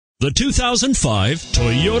The 2005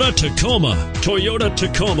 Toyota Tacoma. Toyota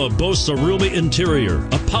Tacoma boasts a roomy interior,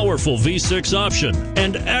 a powerful V6 option,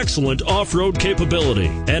 and excellent off-road capability,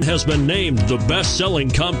 and has been named the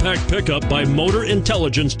best-selling compact pickup by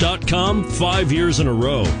MotorIntelligence.com 5 years in a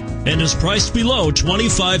row, and is priced below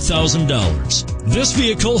 $25,000. This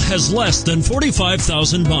vehicle has less than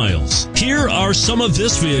 45,000 miles. Here are some of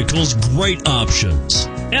this vehicle's great options: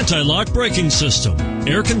 anti-lock braking system,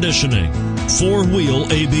 air conditioning,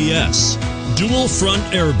 four-wheel ABS, dual front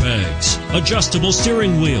airbags, adjustable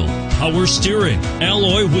steering wheel, power steering,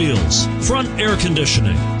 alloy wheels, front air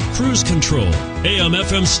conditioning, cruise control,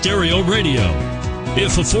 AM/FM stereo radio.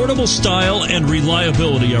 If affordable style and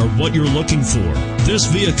reliability are what you're looking for, this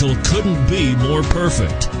vehicle couldn't be more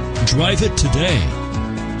perfect. Drive it today.